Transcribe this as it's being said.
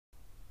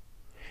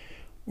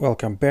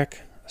Welcome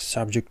back.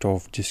 Subject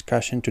of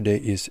discussion today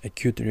is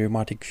acute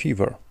rheumatic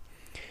fever,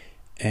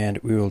 and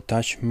we will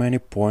touch many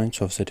points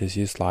of the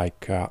disease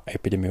like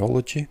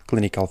epidemiology,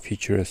 clinical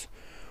features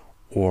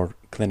or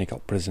clinical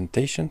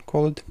presentation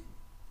called,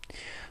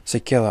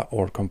 sequelae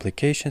or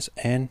complications,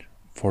 and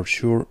for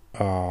sure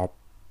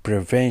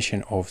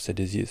prevention of the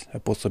disease,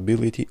 a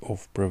possibility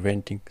of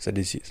preventing the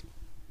disease.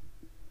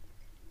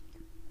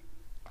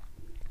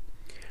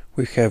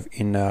 We have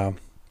in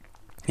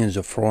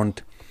the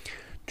front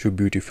two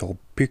beautiful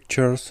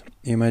pictures,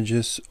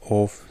 images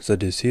of the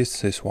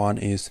disease. This one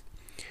is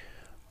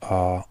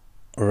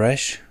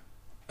rash,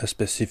 a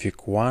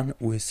specific one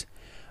with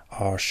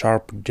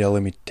sharp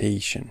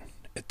delimitation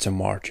at the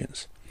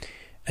margins,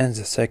 and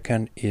the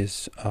second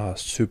is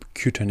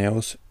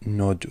subcutaneous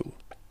nodule.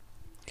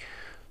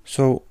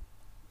 So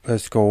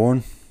let's go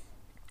on.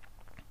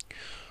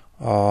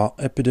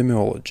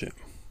 Epidemiology.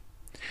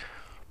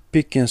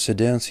 Peak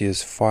incidence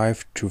is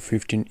 5 to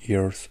 15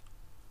 years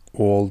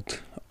old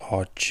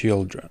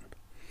children.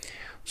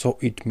 So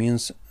it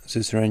means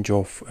this range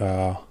of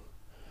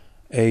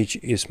age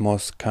is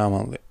most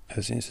commonly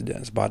as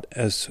incidence, but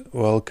as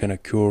well can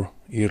occur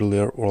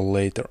earlier or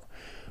later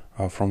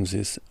from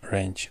this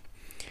range,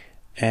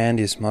 and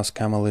is most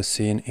commonly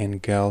seen in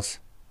girls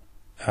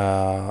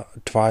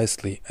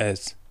twicely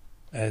as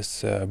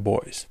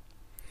boys.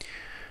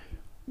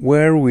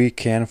 Where we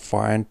can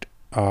find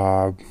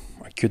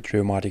acute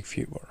rheumatic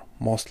fever,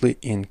 mostly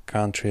in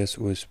countries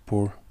with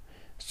poor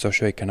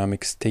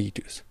socioeconomic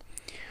status,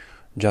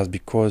 just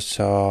because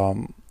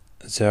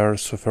there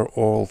suffer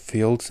all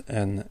fields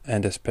and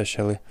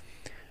especially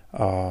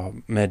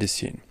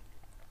medicine,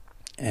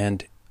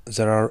 and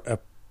there are a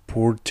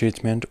poor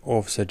treatment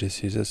of the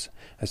diseases,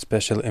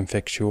 especially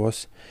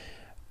infectious,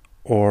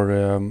 or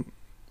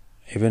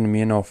even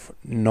mean of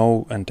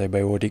no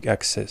antibiotic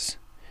access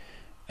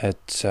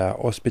at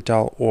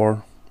hospital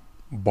or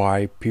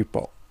by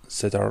people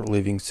that are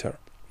living there.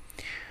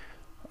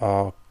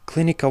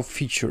 Clinical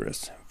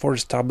features. For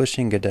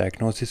establishing a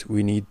diagnosis,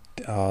 we need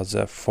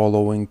the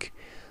following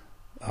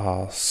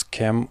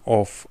scheme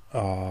of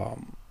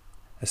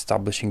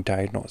establishing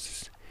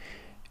diagnosis.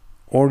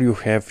 Or you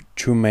have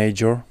two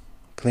major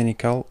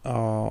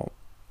clinical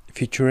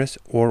features,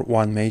 or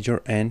one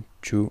major and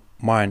two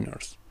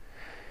minors.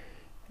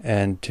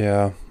 And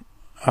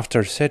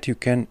after that, you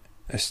can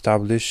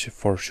establish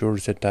for sure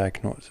the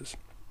diagnosis.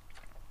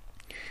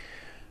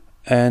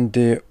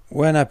 And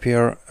when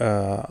appear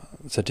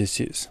the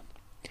disease,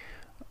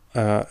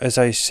 as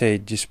I say,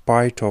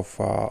 despite of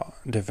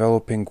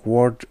developing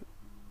world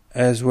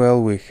as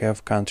well, we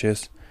have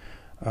countries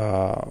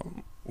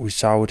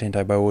without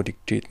antibiotic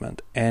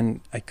treatment, and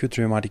acute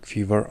rheumatic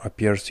fever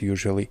appears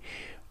usually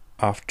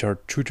after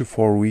 2 to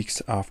 4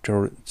 weeks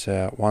after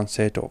the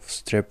onset of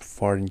strep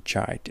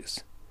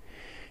pharyngitis.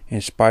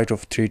 In spite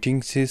of treating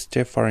this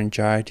strep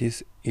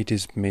pharyngitis, it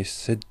is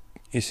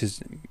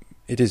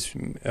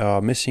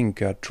missing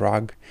a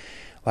drug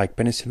like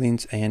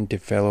penicillins and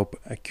develop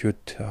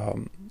acute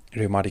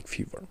rheumatic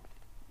fever.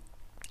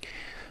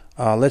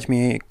 Let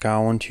me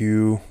count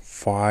you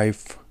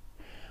 5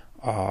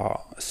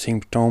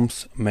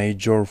 symptoms,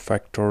 major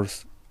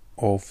factors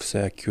of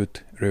the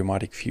acute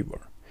rheumatic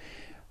fever.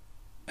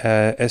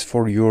 As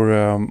for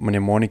your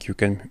mnemonic, you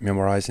can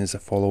memorize in the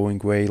following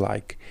way,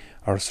 like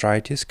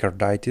arthritis,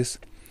 carditis,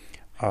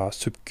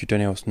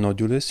 subcutaneous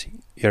nodules,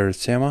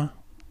 erythema,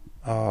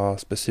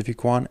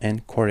 specific one,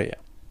 and chorea.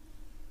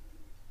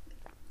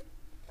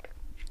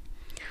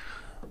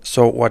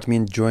 So what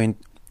means joint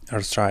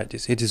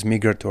arthritis? It is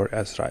migratory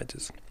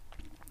arthritis.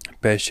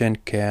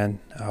 Patient can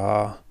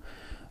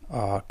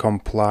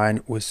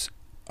complain with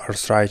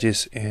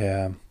arthritis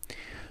in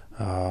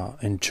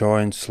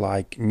joints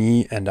like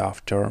knee, and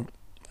after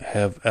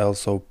have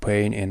also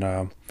pain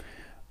in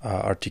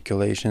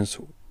articulations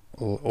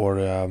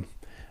or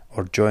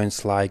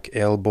joints like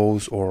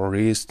elbows or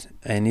wrist,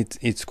 and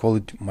it's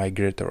called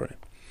migratory.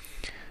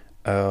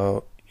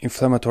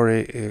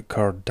 Inflammatory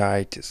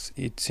carditis,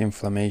 it's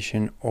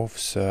inflammation of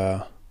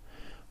the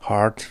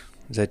heart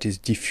that is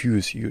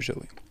diffuse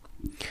usually.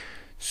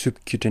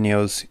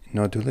 Subcutaneous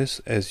nodules,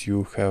 as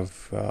you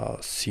have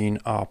seen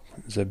up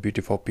the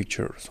beautiful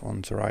pictures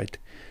on the right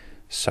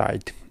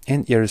side.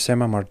 And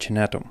erythema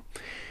marginatum,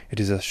 it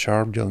is a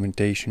sharp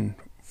delimitation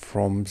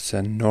from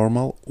the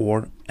normal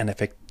or an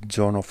affected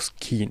zone of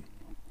skin.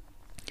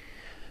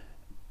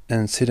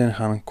 And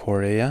Sydenham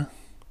chorea,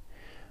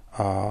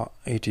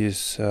 it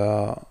is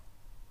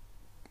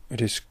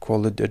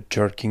called a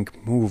jerking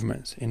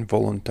movements,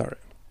 involuntary.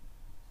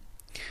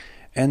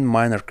 And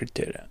minor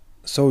criteria.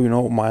 So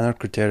minor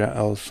criteria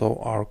also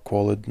are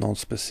called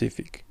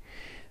non-specific.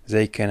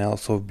 They can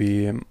also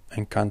be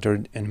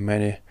encountered in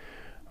many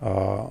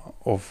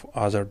of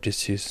other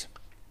diseases,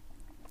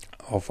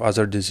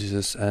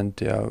 and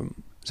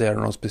they are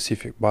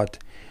non-specific, but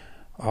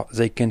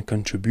they can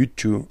contribute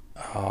to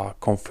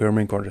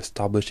confirming or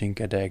establishing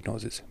a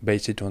diagnosis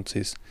based on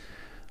these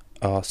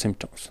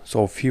symptoms.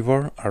 So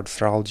fever,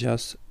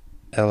 arthralgias,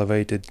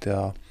 elevated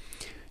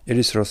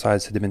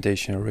erythrocyte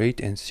sedimentation rate,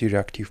 and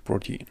C-reactive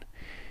protein.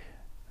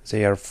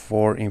 They are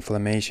for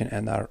inflammation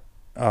and are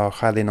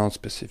highly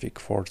non-specific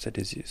for the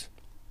disease,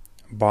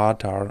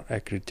 but are a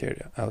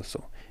criteria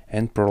also,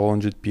 and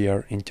prolonged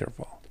peer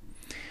interval.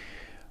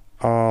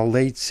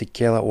 Late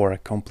sequelae or a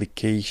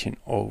complication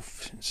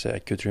of the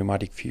acute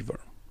rheumatic fever.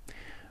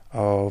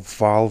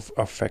 Valve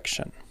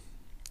affection.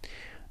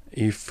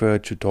 If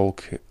to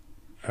talk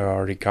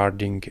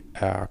regarding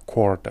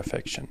cord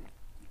affection.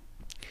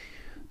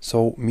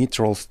 So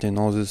mitral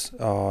stenosis,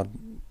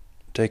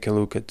 take a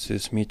look at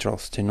this mitral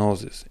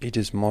stenosis. It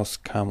is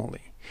most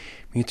commonly.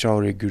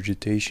 Mitral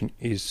regurgitation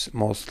is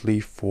mostly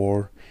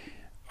for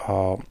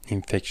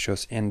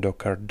infectious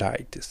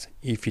endocarditis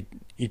if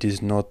it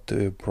is not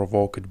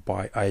provoked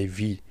by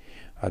IV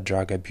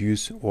drug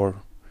abuse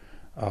or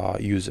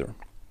user.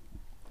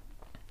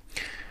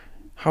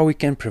 How we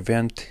can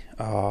prevent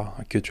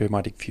acute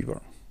rheumatic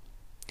fever?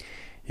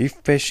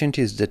 If patient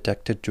is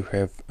detected to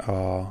have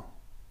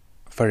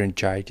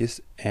pharyngitis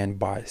and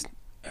by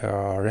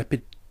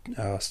rapid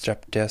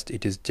strep test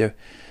it is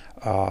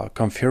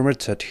confirmed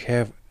that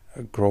have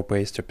group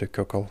A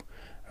streptococcal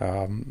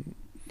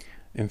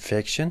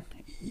infection,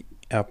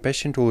 a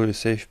patient will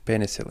receive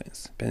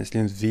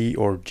penicillin V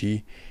or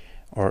G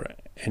or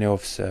any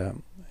of the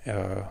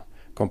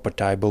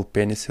compatible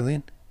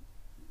penicillin,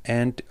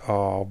 and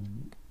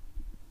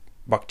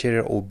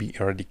bacteria will be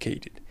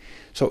eradicated.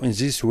 So in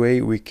this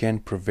way we can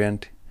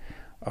prevent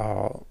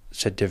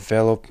the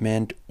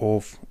development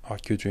of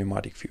acute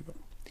rheumatic fever.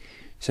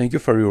 Thank you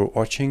for your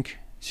watching.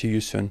 See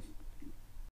you soon.